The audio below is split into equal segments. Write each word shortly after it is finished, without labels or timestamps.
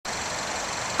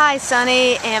Hi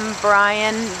Sonny and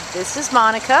Brian, this is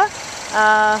Monica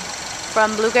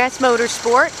from Bluegrass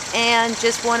Motorsport, and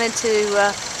just wanted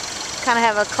to kind of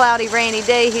have a cloudy rainy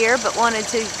day here, but wanted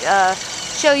to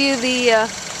show you the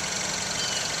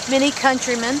Mini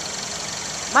Countryman.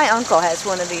 My uncle has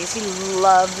one of these. He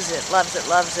loves it, loves it,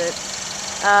 loves it.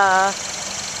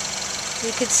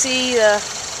 You could see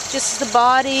just the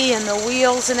body and the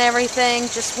wheels and everything.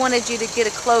 Just wanted you to get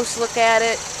a close look at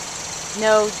it.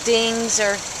 No dings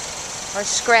or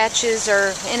scratches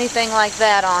or anything like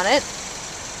that on it.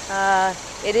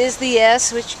 It is the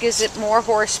S, which gives it more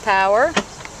horsepower.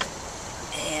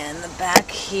 And the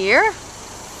back here,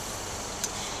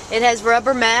 it has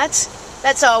rubber mats.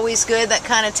 That's always good. That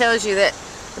kind of tells you that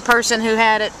the person who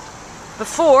had it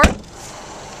before,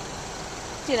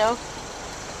 you know,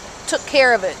 took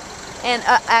care of it. And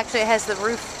actually it has the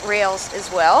roof rails as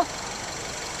well.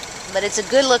 But it's a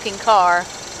good looking car.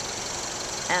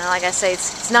 And like I say,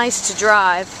 it's nice to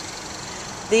drive.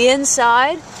 The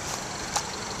inside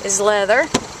is leather,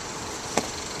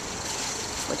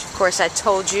 which of course I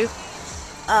told you.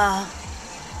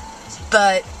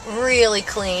 But really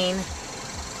clean.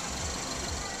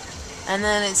 And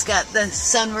then it's got the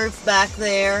sunroof back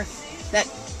there that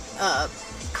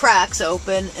cracks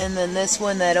open, and then this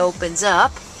one that opens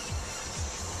up.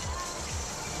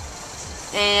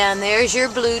 And there's your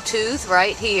Bluetooth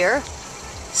right here.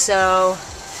 So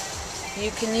you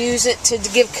can use it to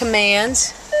give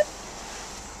commands.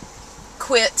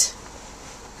 Quit.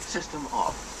 System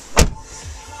off.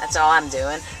 That's all I'm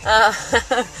doing.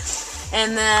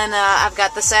 And then I've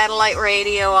got the satellite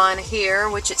radio on here,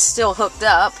 which it's still hooked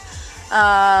up.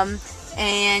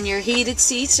 And your heated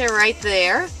seats are right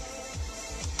there.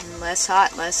 Less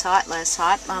hot, less hot, less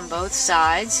hot on both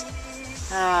sides.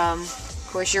 Of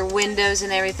course, your windows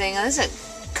and everything. There's a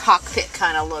cockpit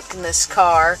kind of look in this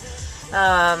car.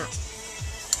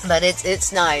 But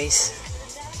it's nice.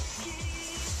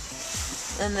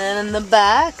 And then in the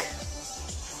back,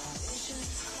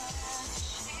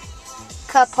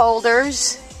 cup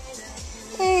holders,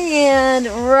 and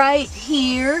right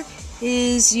here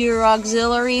is your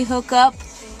auxiliary hookup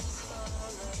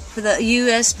for the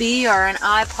USB or an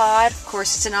iPod. Of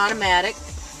course, it's an automatic.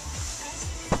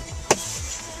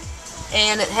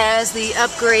 And it has the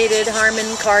upgraded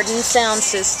Harman Kardon sound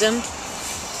system.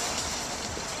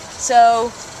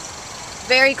 So,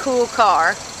 very cool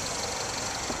car.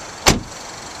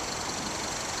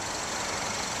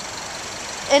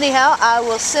 Anyhow, I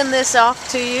will send this off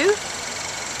to you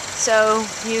so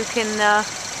you can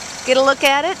get a look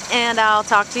at it, and I'll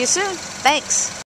talk to you soon. Thanks.